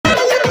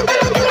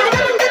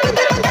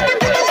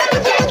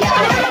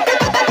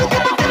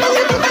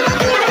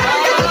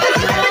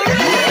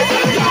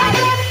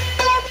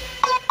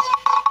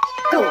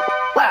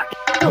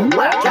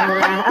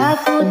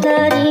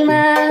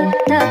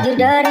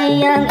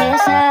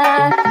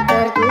desa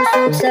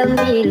tertusuk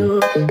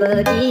sembilu,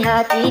 pedih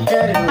hati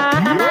terluka.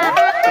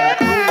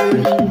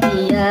 Terkubur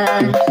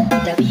impian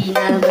kita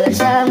bina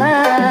bersama,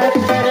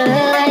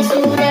 terlelai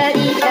sudah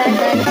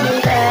ikatan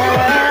cinta.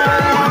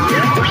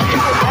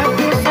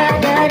 Aku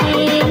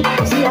sadari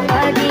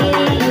siapa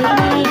diri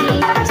ini,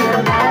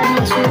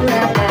 sebalik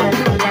suratan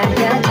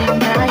jaga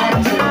cinta yang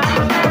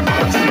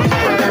suci.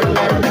 Dalam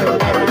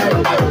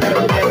dalam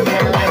berikan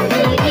dalam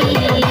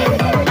diri,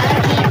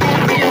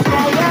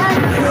 cinta yang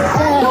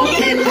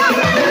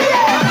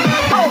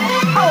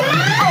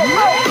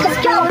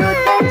Kejurut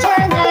dan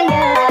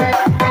cahaya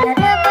tak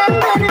dapat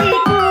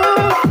berliku,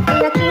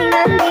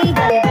 keyakinan di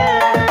dada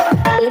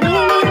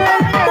iringi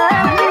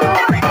langkahmu,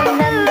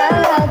 dengan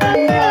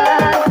bahagia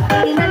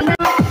iringan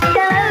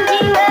dalam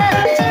jiwa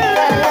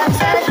cinta yang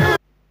satu.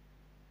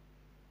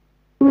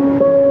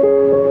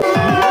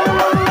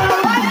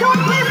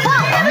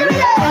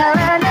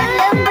 Jalanan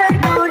yang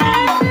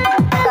berduri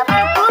tak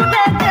mampu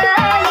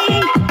gagali,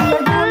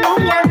 biar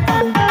gunung yang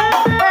tinggi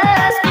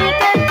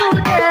pastikan ku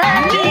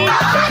daki.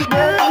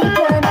 Beri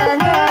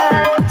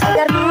kenangan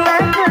segar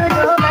buat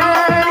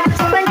pedoman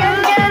sepanjang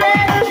jalan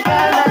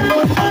dalam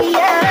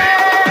impian.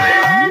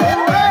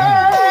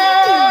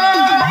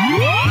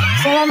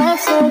 Selamat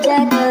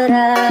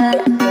sejahtera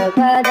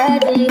kepada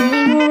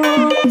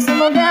dirimu,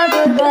 semoga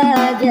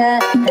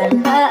berbahagia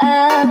tanpa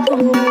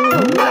aku.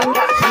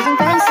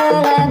 Simpan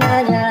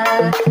selamanya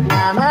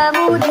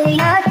namamu di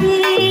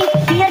hati,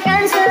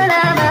 biarkan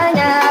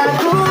selamanya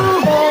ku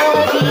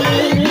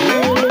berdiri.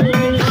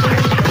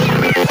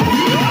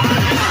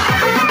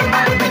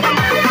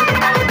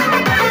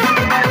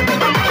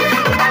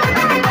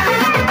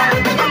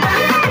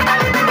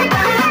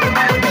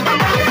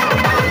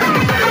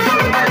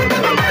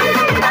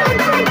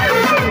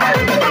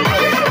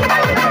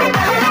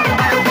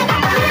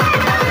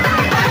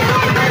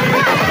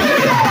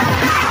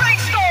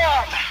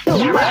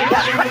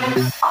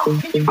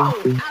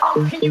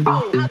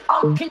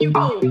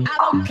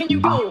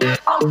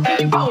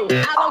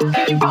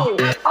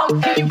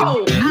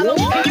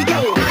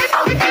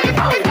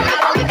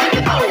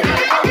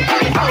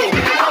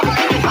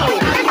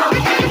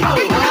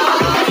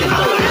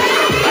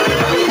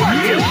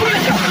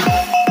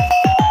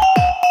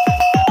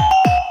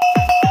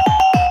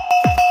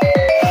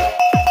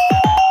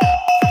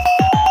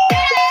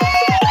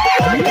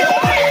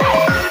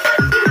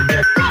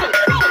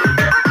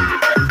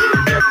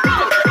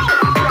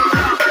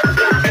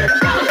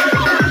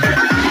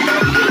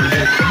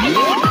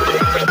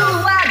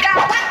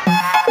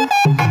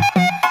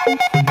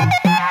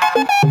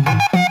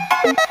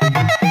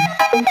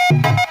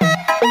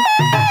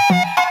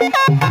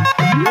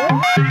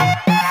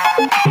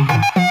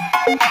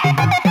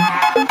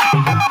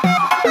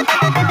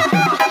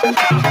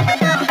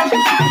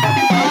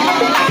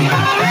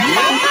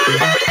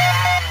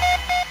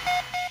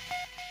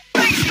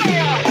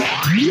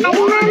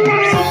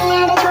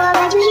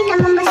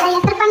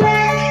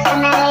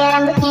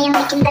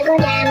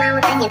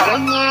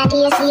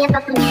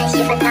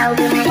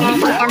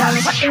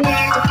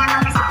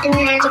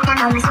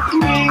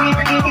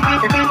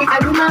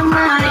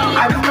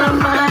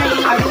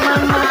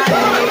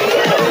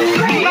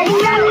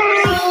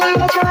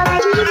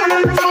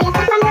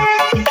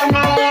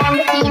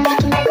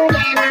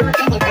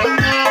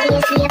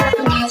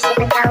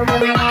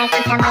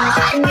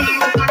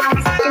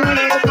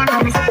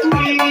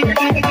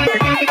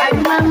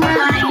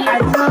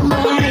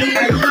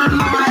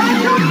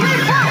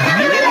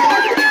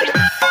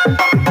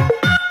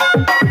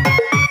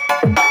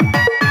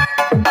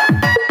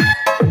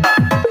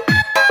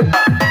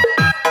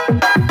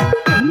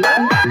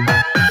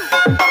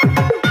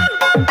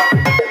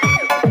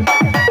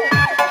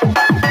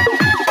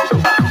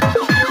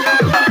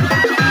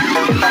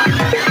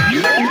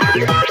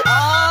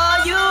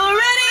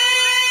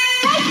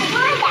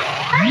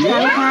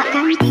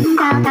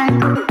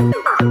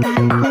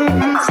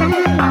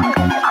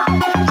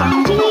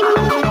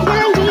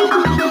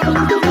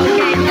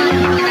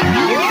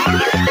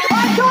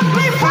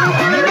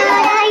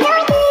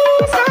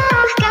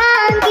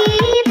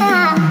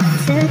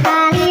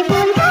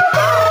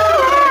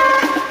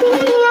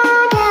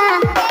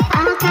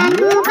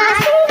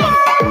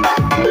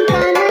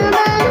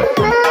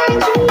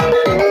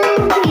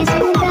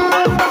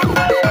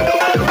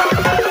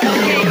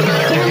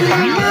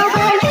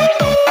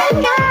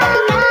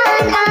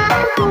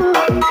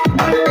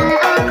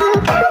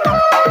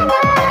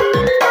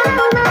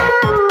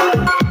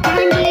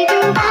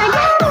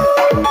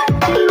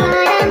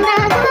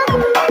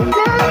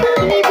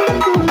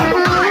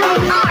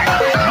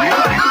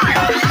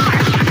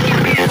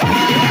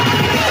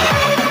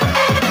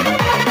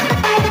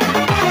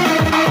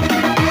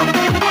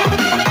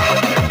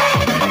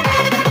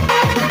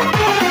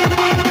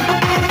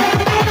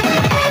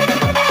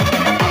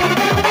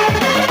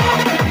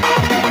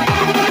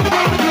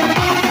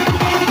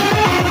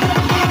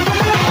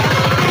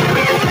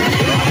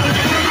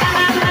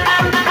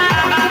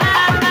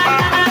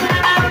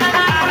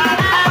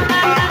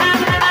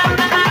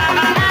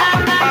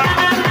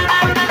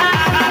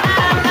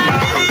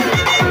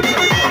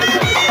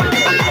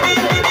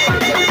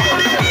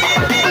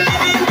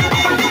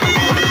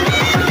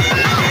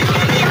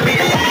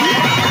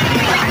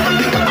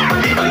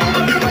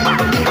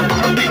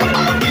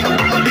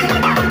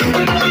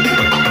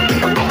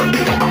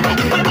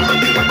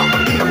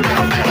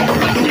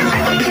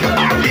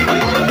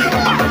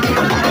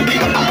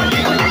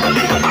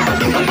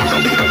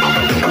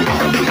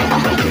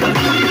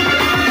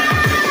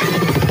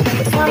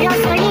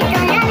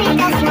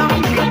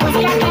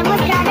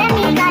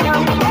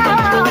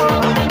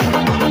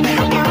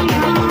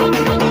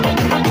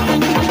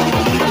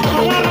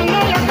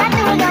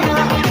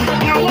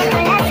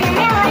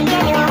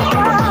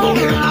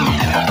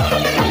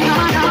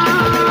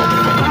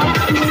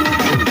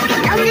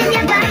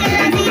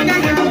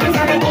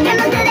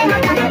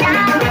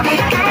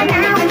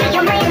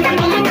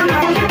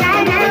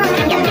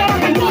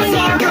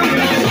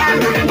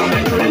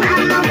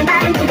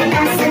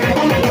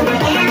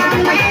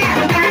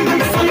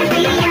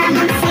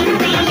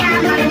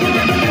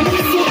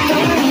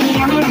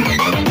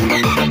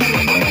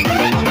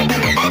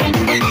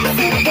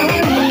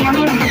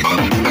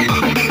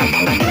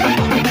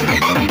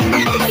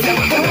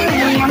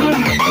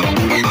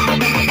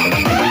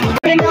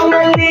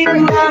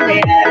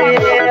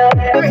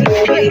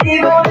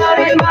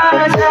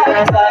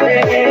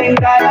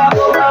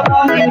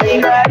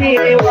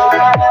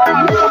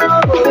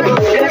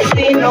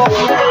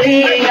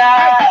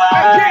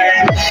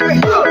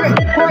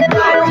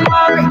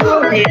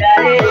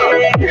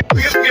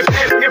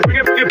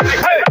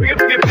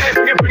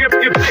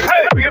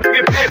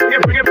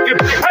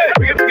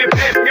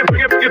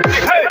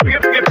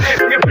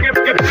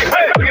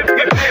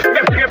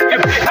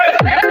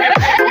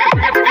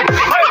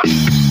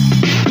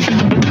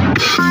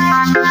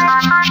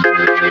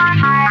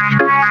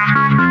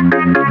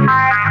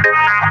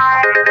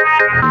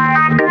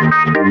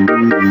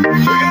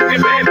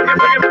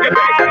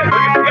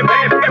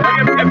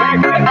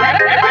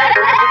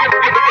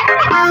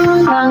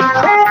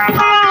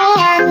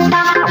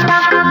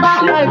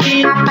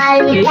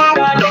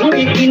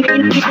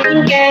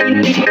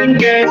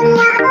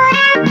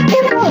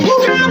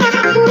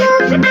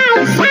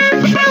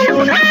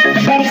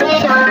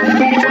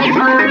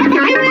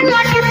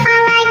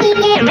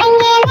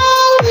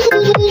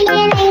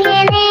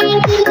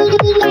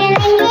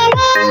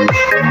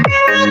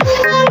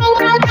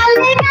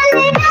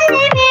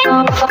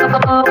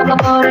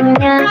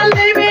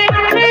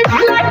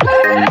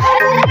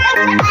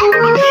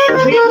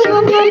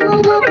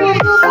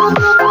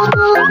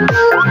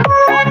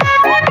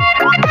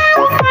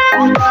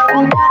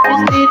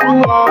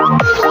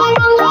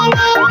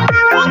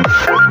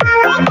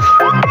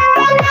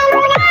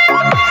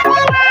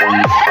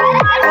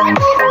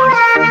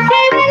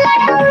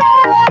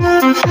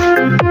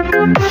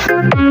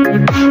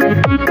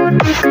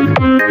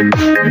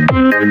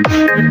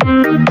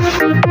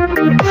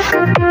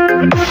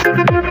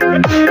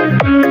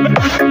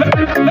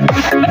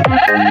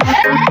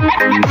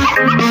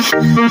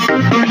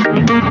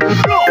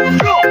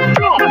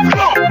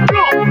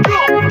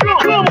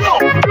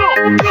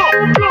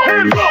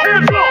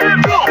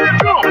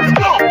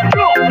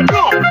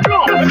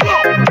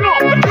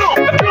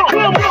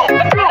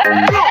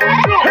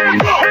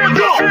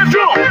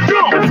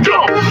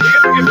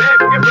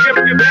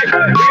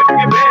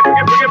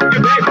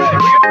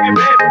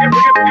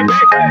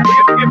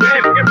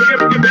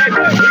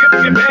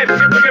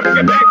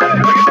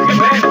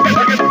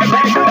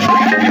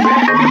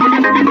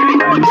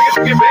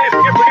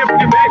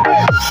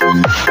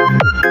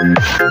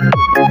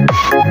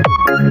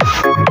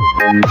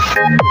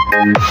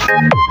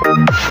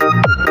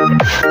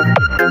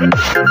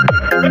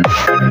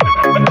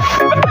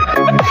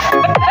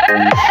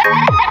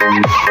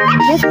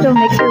 Disco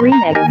Mixer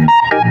Remix.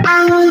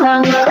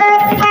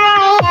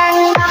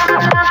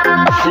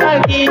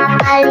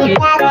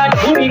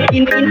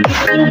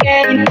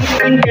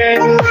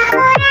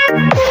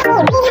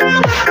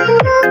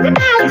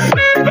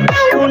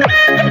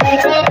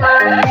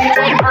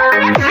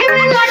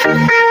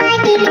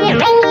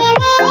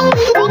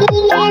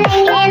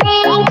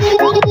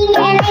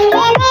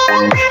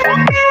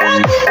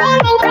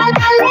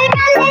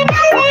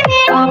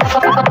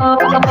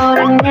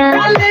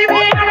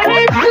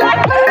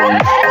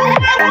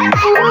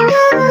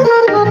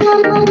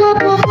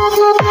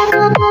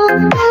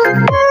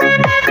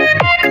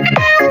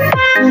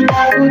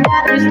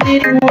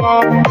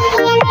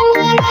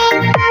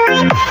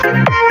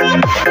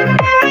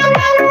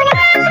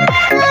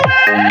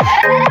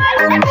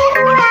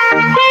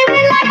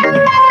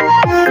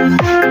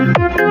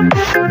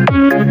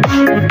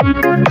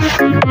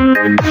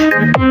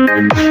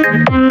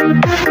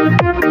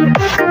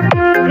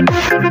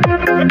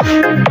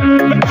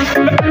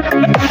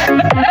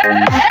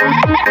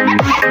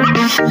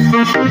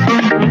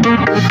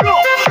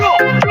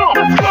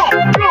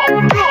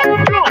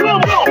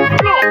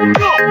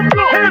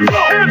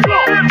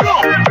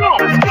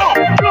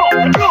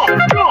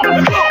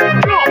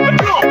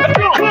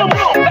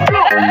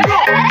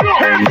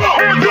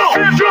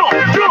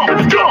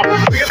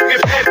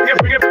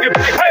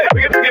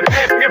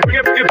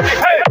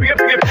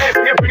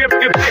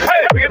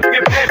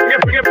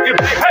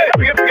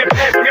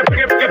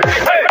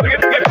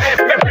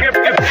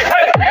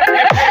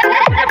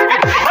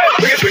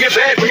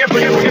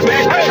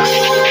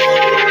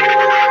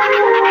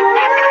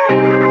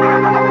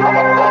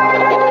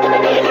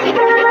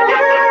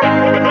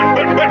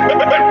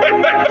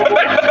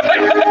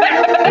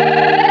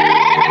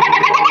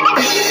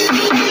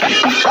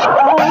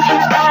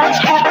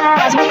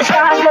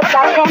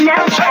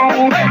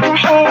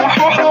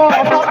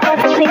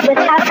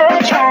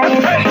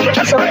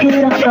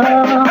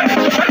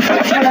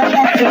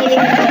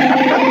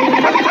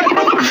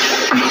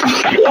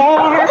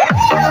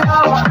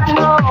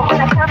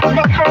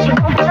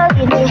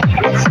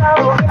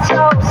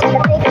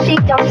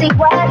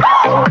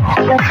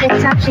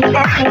 She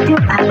asked me to,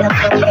 I will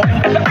forget.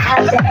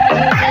 I say,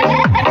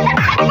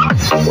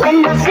 when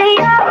I see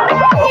you,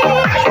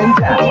 and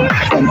down,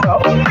 and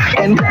up,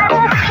 and down,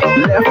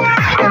 left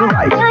and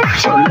right,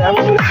 so left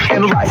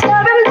and right,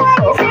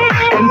 up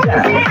and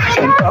down,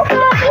 and up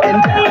and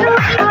down,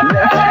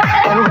 left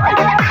and right,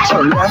 so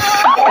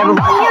left and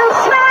right.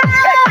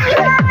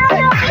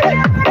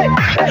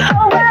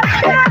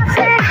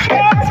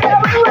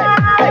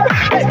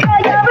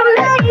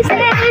 You're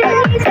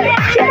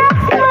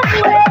amazing.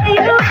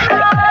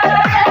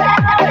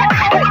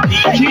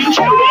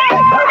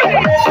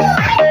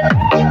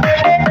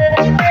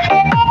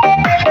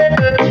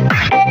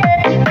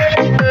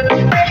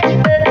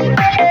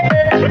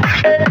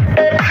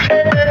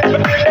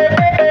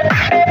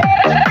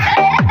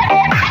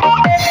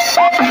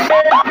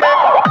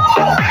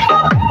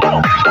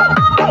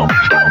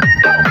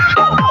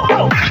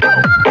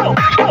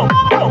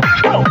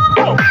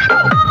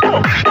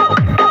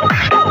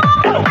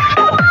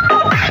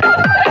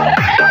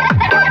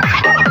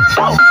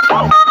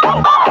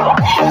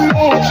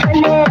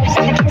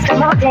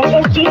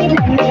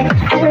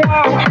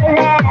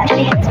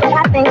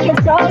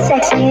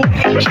 sexy,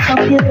 you're so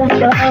beautiful,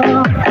 and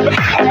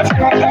I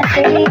tell her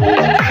every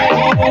day.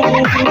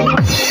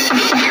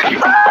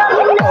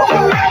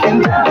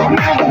 And down,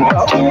 and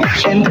up,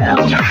 and down,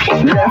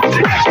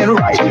 left and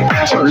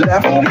right, so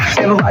left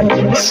and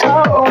right,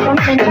 So,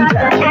 and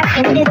down,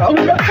 and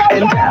up,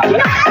 and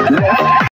down, left.